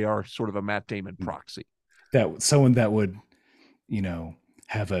way, they are sort of a Matt Damon proxy. That someone that would,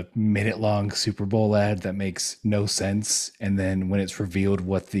 have a minute-long Super Bowl ad that makes no sense, and then when it's revealed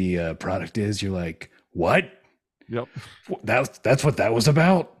what the product is, you're like, "What? Yep. That's what that was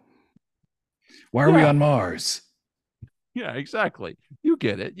about. Why are we on Mars?" Yeah, exactly. You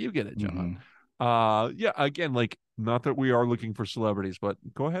get it, John. Mm-hmm. Again, like, not that we are looking for celebrities, but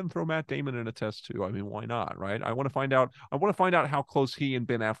go ahead and throw Matt Damon in a test too. I mean, why not, right? I want to find out how close he and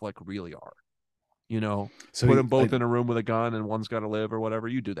Ben Affleck really are. So put them both in a room with a gun and one's got to live or whatever.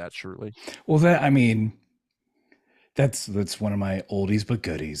 You do that, surely. Well, that's one of my oldies but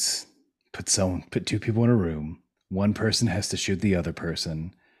goodies. Put two people in a room. One person has to shoot the other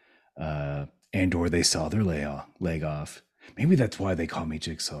person, and or they saw their leg off. Maybe that's why they call me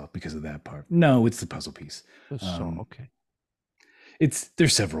Jigsaw, because of that part. No, it's the puzzle piece. Okay.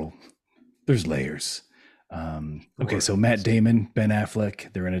 There's layers. Okay, so Matt Damon, Ben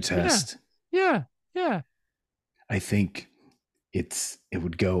Affleck, they're in a test. Yeah. I think it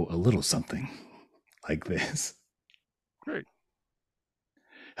would go a little something like this. Great.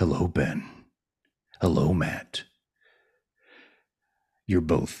 Hello, Ben. Hello, Matt. You're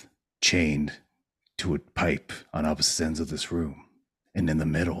both chained to a pipe on opposite ends of this room. And in the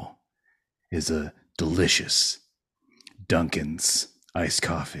middle is a delicious Dunkin's iced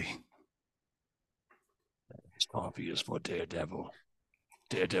coffee. This coffee is for Daredevil.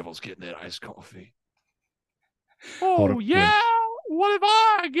 Daredevil's getting that iced coffee. Oh, yeah? What if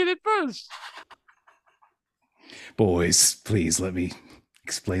I get it first? Boys, please let me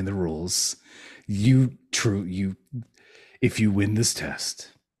explain the rules. If you win this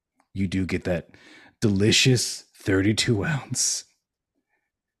test, you do get that delicious 32-ounce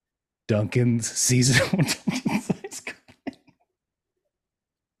Dunkin's seasonal Dunkin's ice coffee.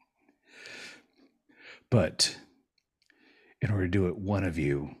 But in order to do it, one of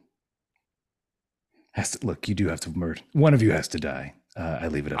you has to look. You do have to murder. One of you has to die. I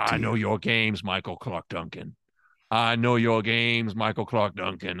leave it up to you. I know your games, Michael Clark Duncan. I know your games, Michael Clark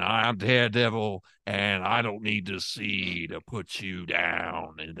Duncan. I'm Daredevil, and I don't need to see to put you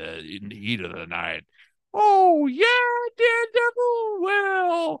down in the heat of the night. Oh, yeah, Daredevil.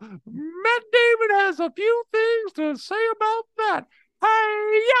 Well, Matt Damon has a few things to say about that.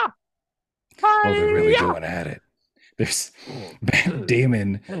 Hi-ya! Oh, they're really going at it. There's Matt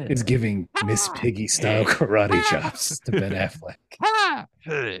Damon is giving Miss Piggy style karate chops to Ben Affleck.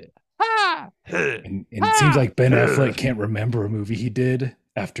 And it seems like Ben Affleck can't remember a movie he did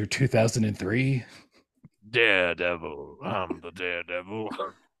after 2003. Daredevil. I'm the Daredevil.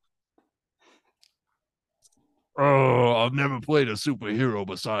 Oh, I've never played a superhero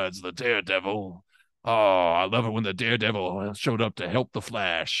besides the Daredevil. Oh, I love it when the Daredevil showed up to help the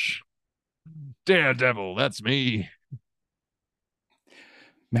Flash. Daredevil, that's me.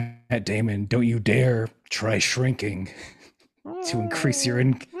 Matt Damon, don't you dare try shrinking to increase your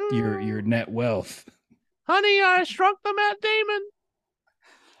net wealth. Honey, I shrunk the Matt Damon.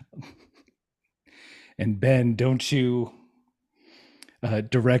 And Ben, don't you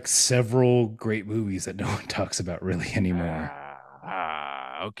direct several great movies that no one talks about really anymore?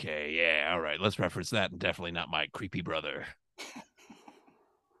 Okay, yeah, all right. Let's reference that, and definitely not my creepy brother.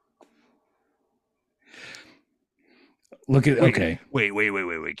 Wait.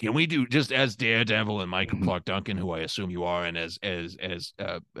 Can we do just as Daredevil and Michael Clark Duncan, who I assume you are, and as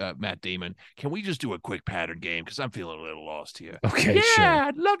Matt Damon? Can we just do a quick pattern game? Because I'm feeling a little lost here. Okay, sure. Yeah,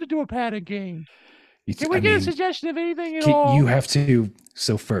 I'd love to do a pattern game. Can we get a suggestion of anything at all? You have to.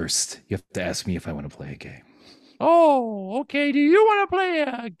 So first, you have to ask me if I want to play a game. Oh, okay. Do you want to play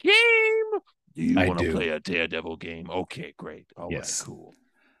a game? Do you want to play a Daredevil game? Okay, great. All right, cool.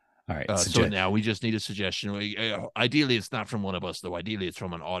 All right. So now we just need a suggestion. Ideally, it's not from one of us, though. Ideally, it's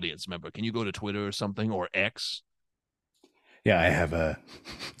from an audience member. Can you go to Twitter or something, or X? Yeah,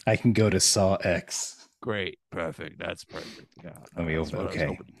 I can go to Saw X. Great. Perfect. That's perfect. Yeah. Let me open.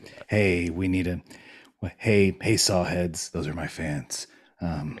 Okay. Hey, we need a. Hey, Sawheads. Those are my fans.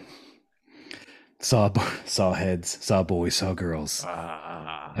 Sawheads, Saw boys, Saw girls.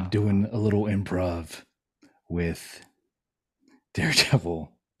 I'm doing a little improv with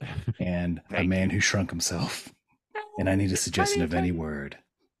Daredevil and a Thank man you. who shrunk himself. And I need a It's suggestion tiny, of any tiny. word.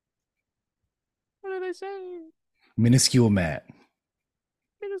 What do they say? Minuscule Matt.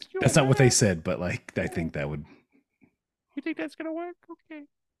 Minuscule That's not what they man. said, but like I think that would. You think that's gonna work? Okay.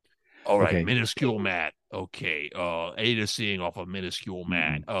 All right, Okay. minuscule Matt. Okay. Ada seeing off of minuscule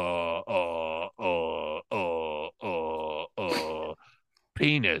Matt. Mm-mm.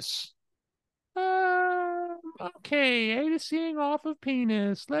 Penis. Okay, Ada seeing off of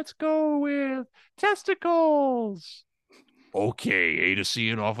penis. Let's go with testicles. Okay, Ada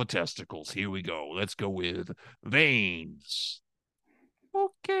seeing off of testicles. Here we go. Let's go with veins.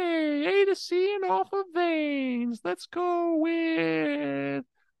 Okay, A to C and off of veins. Let's go with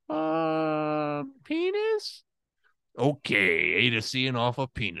penis. Okay, A to C and off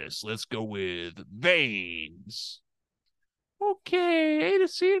of penis. Let's go with veins. Okay, A to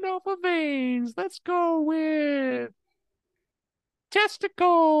C and off of veins. Let's go with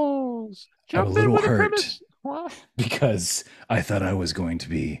testicles. I'm a Jump in little with a hurt premise. What? because I thought I was going to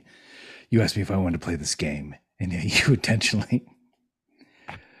be. You asked me if I wanted to play this game, and yet you intentionally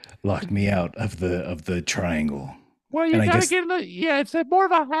locked me out of the triangle. Well, you And I gotta guess get in the it's more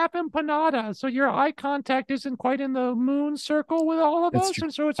of a half empanada, so your eye contact isn't quite in the moon circle with all of that's us, true.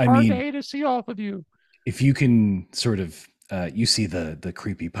 and so it's I hard to mean, A to see off of you. if you can sort of, you see the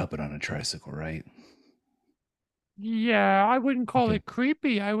creepy puppet on a tricycle, right? Yeah, I wouldn't call Okay, it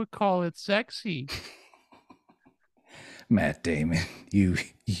creepy. I would call it sexy. Matt Damon, you,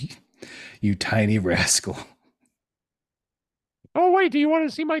 you tiny rascal. Oh wait, do you want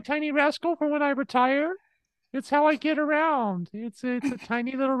to see my tiny rascal for when I retire? It's how I get around. It's a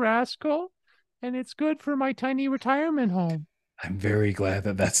tiny little rascal, and it's good for my tiny retirement home. I'm very glad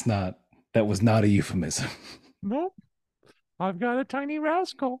that that was not a euphemism. Nope, I've got a tiny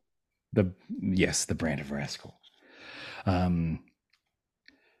rascal. The yes, the brand of rascal. Um,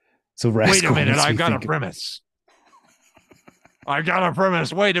 so Wait a rascal minute, makes I've me got a think. premise. I've got a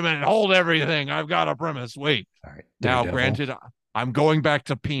premise. Wait a minute, hold everything. I've got a premise. Wait. All right, Now, Daredevil. granted, I'm going back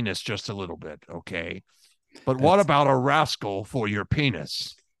to penis just a little bit, okay? But what That's about a rascal for your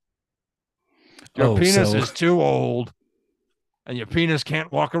penis? Your oh, penis so is too old, and your penis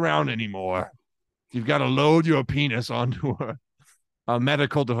can't walk around anymore. You've got to load your penis onto a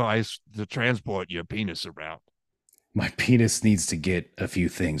medical device to transport your penis around. my penis needs to get a few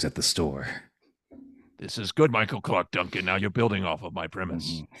things at the store. This is good, Michael Clark Duncan. Now you're building off of my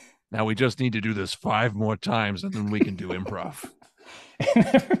premise. Mm-hmm. Now we just need to do this 5 more times, and then we can do improv.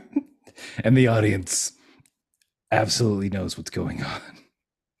 And the audience absolutely knows what's going on.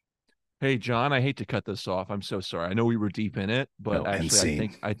 Hey John, I hate to cut this off. I'm so sorry. I know we were deep in it, but Oh, and actually,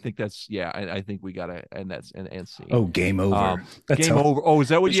 scene. I think that's yeah. I think we gotta and scene. Oh, game over. That's Game how over. Oh, is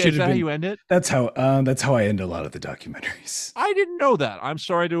that what it you? should Is have that how been. you end it? That's how I end a lot of the documentaries. I didn't know that. I'm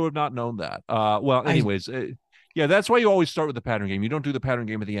sorry to have not known that. Well, I anyways, yeah, that's why you always start with the pattern game. You don't do the pattern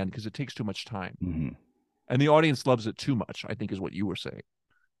game at the end because it takes too much time, mhm. and the audience loves it too much. I think is what you were saying.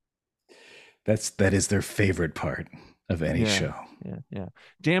 That is their favorite part of any Yeah, show. yeah.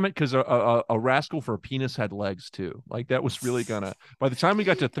 Damn it, because a rascal for a penis had legs too. Like that was really gonna. By the time we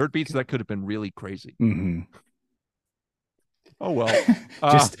got to third beats, that could have been really crazy. Mm-hmm. Oh well.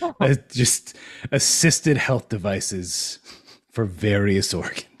 just just assisted health devices for various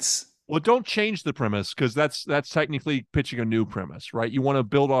organs. Well, don't change the premise because that's technically pitching a new premise, right? You want to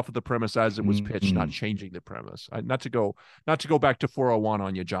build off of the premise as it was pitched, not changing the premise. Not to go back to 401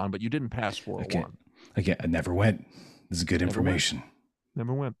 on you, John, but you didn't pass 401. Again, I never went. This is good information.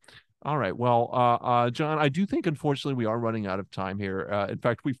 Never went. All right. Well, John, I do think unfortunately we are running out of time here. In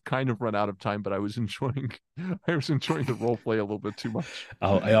fact, we've kind of run out of time, but I was enjoying the role play a little bit too much.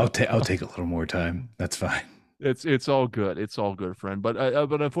 I'll take a little more time. That's fine. It's all good. It's all good, friend. But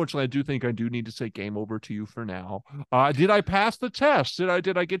unfortunately, I do need to say game over to you for now. Did I pass the test?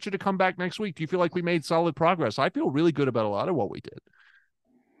 Did I get you to come back next week? Do you feel like we made solid progress? I feel really good about a lot of what we did.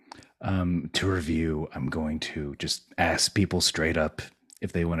 To review, I'm going to just ask people straight up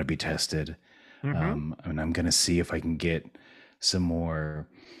if they want to be tested. And I'm going to see if I can get some more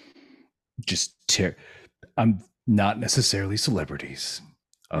I'm not necessarily celebrities,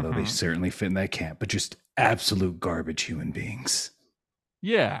 although they certainly fit in that camp, but just absolute garbage human beings.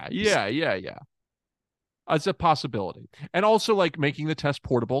 Yeah. It's a possibility. And also like making the test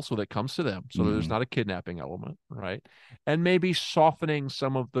portable so that it comes to them. So there's not a kidnapping element, right? And maybe softening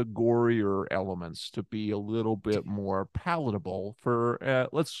some of the gorier elements to be a little bit more palatable for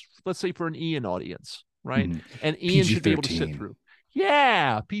let's say for an Ian audience, right? And Ian should be able to sit through.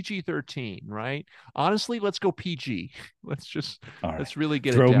 Yeah, PG-13, right? Honestly, let's go PG. Let's really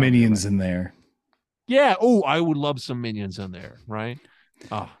get throw it down Minions there, in there. Yeah. Oh, I would love some Minions in there, right?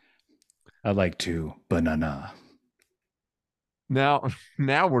 Ah, I like to banana. now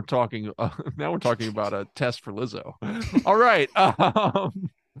we're talking. Now we're talking about a test for Lizzo. All right,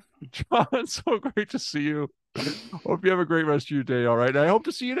 John, it's so great to see you. Hope you have a great rest of your day. All right, I hope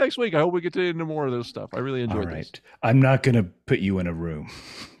to see you next week. I hope we get to into more of this stuff. I really enjoyed All this. right. I'm not going to put you in a room,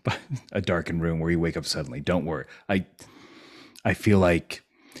 a darkened room where you wake up suddenly. Don't worry. I feel like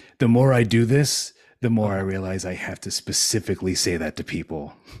the more I do this, the more I realize I have to specifically say that to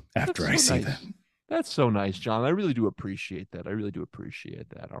people after I see them. That's so nice, John. I really do appreciate that. I really do appreciate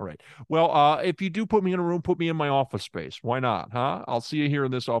that. All right. Well, if you do put me in a room, put me in my office space. Why not, huh? I'll see you here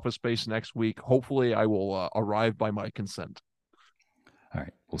in this office space next week. Hopefully, I will arrive by my consent. All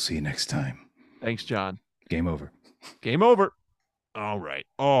right. We'll see you next time. Thanks, John. Game over. Game over. All right.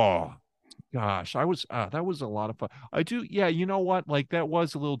 Oh, gosh. That was a lot of fun. Yeah, you know what? Like, that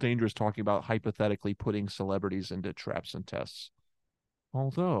was a little dangerous talking about hypothetically putting celebrities into traps and tests.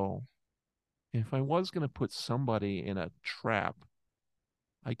 Although, if I was going to put somebody in a trap,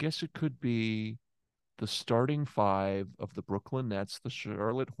 I guess it could be the starting five of the Brooklyn Nets, the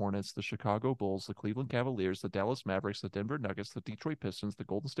Charlotte Hornets, the Chicago Bulls, the Cleveland Cavaliers, the Dallas Mavericks, the Denver Nuggets, the Detroit Pistons, the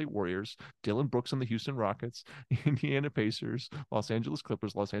Golden State Warriors, Dylan Brooks and the Houston Rockets, Indiana Pacers, Los Angeles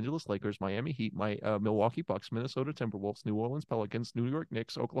Clippers, Los Angeles Lakers, Miami Heat, Milwaukee Bucks, Minnesota Timberwolves, New Orleans Pelicans, New York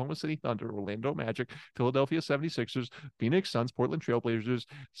Knicks, Oklahoma City Thunder, Orlando Magic, Philadelphia 76ers, Phoenix Suns, Portland Trailblazers,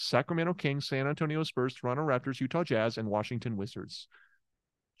 Sacramento Kings, San Antonio Spurs, Toronto Raptors, Utah Jazz, and Washington Wizards.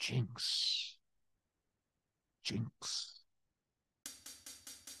 Jinx.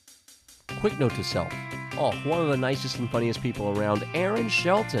 Quick note to self. Oh, one of the nicest and funniest people around, Aaron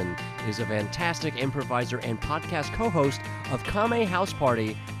Shelton, is a fantastic improviser and podcast co-host of Kame House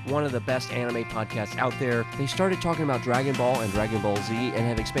Party, one of the best anime podcasts out there. They started talking about Dragon Ball and Dragon Ball Z and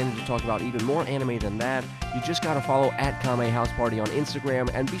have expanded to talk about even more anime than that. You just gotta follow at Kame House Party on Instagram,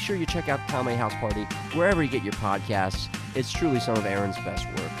 and be sure you check out Kame House Party wherever you get your podcasts. It's truly some of Aaron's best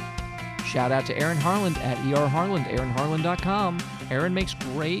work. Shout out to Erin Harland at erharland, erinharland.com. Erin makes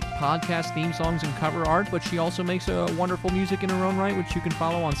great podcast theme songs and cover art, but she also makes wonderful music in her own right, which you can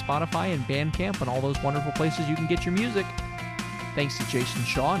follow on Spotify and Bandcamp and all those wonderful places you can get your music. Thanks to Jason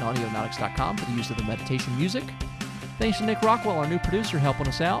Shaw and Audionautics.com for the use of the meditation music. Thanks to Nick Rockwell, our new producer, helping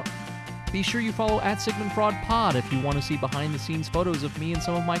us out. Be sure you follow at Sigmund Fraud Pod if you want to see behind-the-scenes photos of me and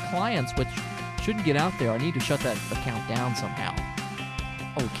some of my clients, which shouldn't get out there. I need to shut that account down somehow.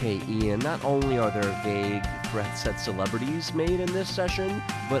 Okay, Ian, not only are there vague threats at celebrities made in this session,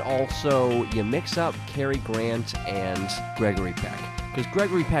 but also you mix up Cary Grant and Gregory Peck. Because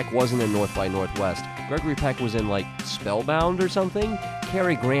Gregory Peck wasn't in North by Northwest. Gregory Peck was in, like, Spellbound or something.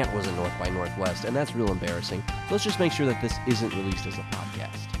 Cary Grant was in North by Northwest, and that's real embarrassing. So let's just make sure that this isn't released as a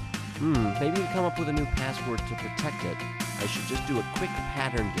podcast. Maybe to come up with a new password to protect it, I should just do a quick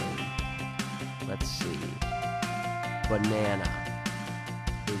pattern game. Let's see. Banana.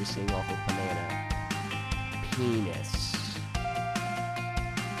 They were saying off of banana. Penis.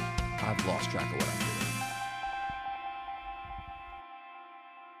 I've lost track of what I'm doing.